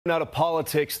Out of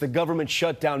politics, the government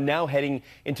shutdown now heading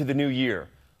into the new year.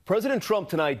 President Trump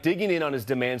tonight digging in on his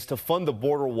demands to fund the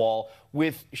border wall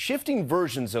with shifting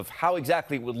versions of how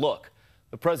exactly it would look.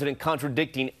 The president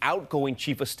contradicting outgoing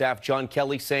Chief of Staff John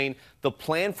Kelly, saying the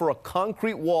plan for a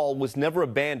concrete wall was never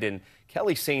abandoned.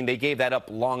 Kelly saying they gave that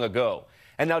up long ago.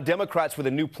 And now Democrats with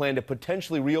a new plan to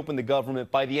potentially reopen the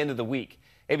government by the end of the week.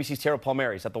 ABC's Tara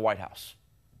Palmieri is at the White House.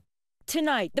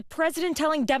 Tonight, the president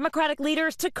telling Democratic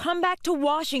leaders to come back to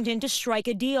Washington to strike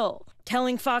a deal.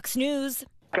 Telling Fox News,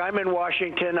 I'm in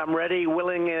Washington. I'm ready,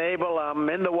 willing, and able. I'm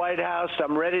in the White House.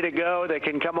 I'm ready to go. They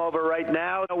can come over right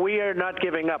now. We are not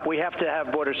giving up. We have to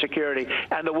have border security,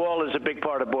 and the wall is a big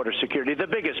part of border security, the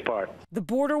biggest part. The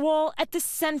border wall at the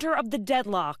center of the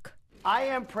deadlock. I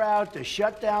am proud to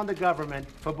shut down the government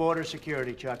for border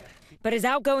security, Chuck. But his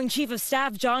outgoing Chief of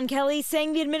Staff John Kelly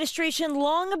saying the administration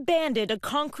long abandoned a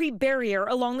concrete barrier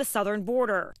along the southern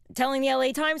border. Telling the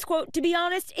LA Times, quote, to be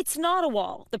honest, it's not a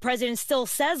wall. The president still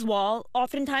says wall.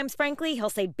 Oftentimes, frankly,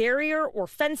 he'll say barrier or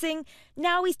fencing.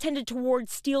 Now he's tended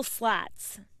towards steel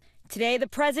slats. Today, the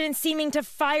president seeming to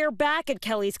fire back at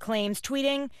Kelly's claims,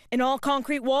 tweeting, an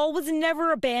all-concrete wall was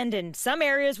never abandoned. Some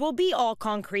areas will be all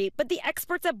concrete, but the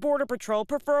experts at Border Patrol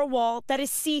prefer a wall that is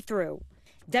see-through.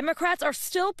 Democrats are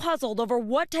still puzzled over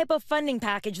what type of funding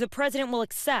package the president will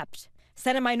accept.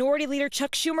 Senate Minority Leader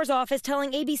Chuck Schumer's office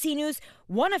telling ABC News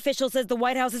one official says the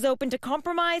White House is open to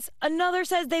compromise. Another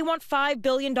says they want $5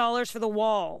 billion for the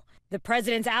wall. The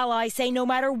president's allies say no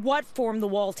matter what form the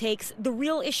wall takes, the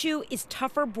real issue is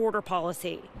tougher border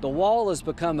policy. The wall has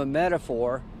become a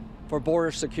metaphor for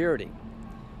border security.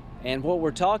 And what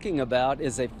we're talking about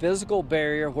is a physical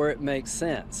barrier where it makes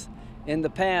sense. In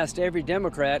the past, every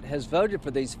Democrat has voted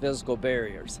for these physical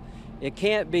barriers. It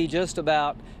can't be just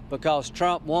about because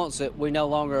Trump wants it, we no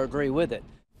longer agree with it.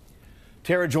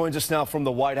 Tara joins us now from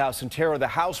the White House. And Tara, the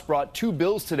House brought two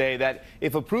bills today that,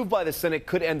 if approved by the Senate,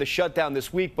 could end the shutdown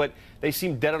this week, but they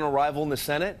seem dead on arrival in the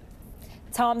Senate.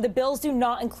 Tom, the bills do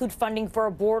not include funding for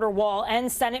a border wall,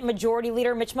 and Senate Majority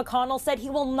Leader Mitch McConnell said he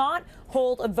will not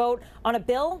hold a vote on a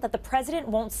bill that the president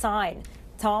won't sign.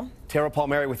 Tom? Tara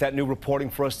Palmieri with that new reporting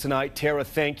for us tonight. Tara,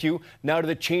 thank you. Now to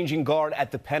the changing guard at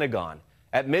the Pentagon.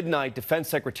 At midnight, Defense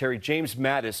Secretary James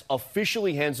Mattis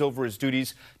officially hands over his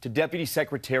duties to Deputy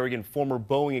Secretary and former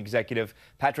Boeing executive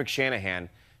Patrick Shanahan.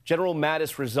 General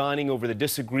Mattis resigning over the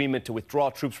disagreement to withdraw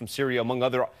troops from Syria, among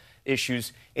other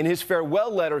issues. In his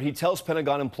farewell letter, he tells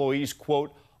Pentagon employees,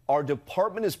 quote, our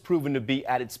department has proven to be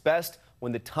at its best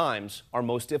when the times are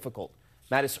most difficult.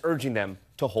 Mattis urging them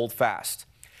to hold fast.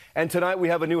 And tonight we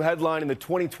have a new headline in the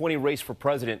 2020 race for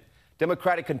president.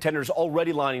 Democratic contenders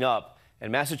already lining up,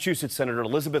 and Massachusetts Senator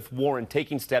Elizabeth Warren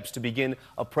taking steps to begin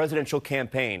a presidential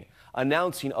campaign,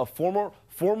 announcing a formal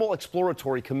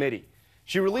exploratory committee.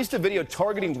 She released a video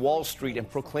targeting Wall Street and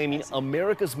proclaiming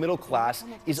America's middle class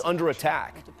is under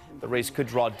attack. The race could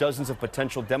draw dozens of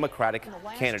potential Democratic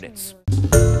candidates.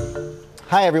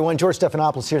 Hi, everyone. George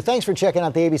Stephanopoulos here. Thanks for checking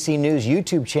out the ABC News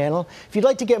YouTube channel. If you'd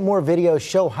like to get more videos,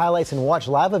 show highlights, and watch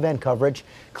live event coverage,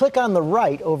 click on the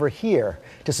right over here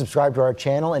to subscribe to our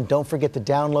channel. And don't forget to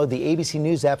download the ABC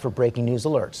News app for breaking news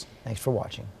alerts. Thanks for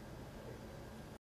watching.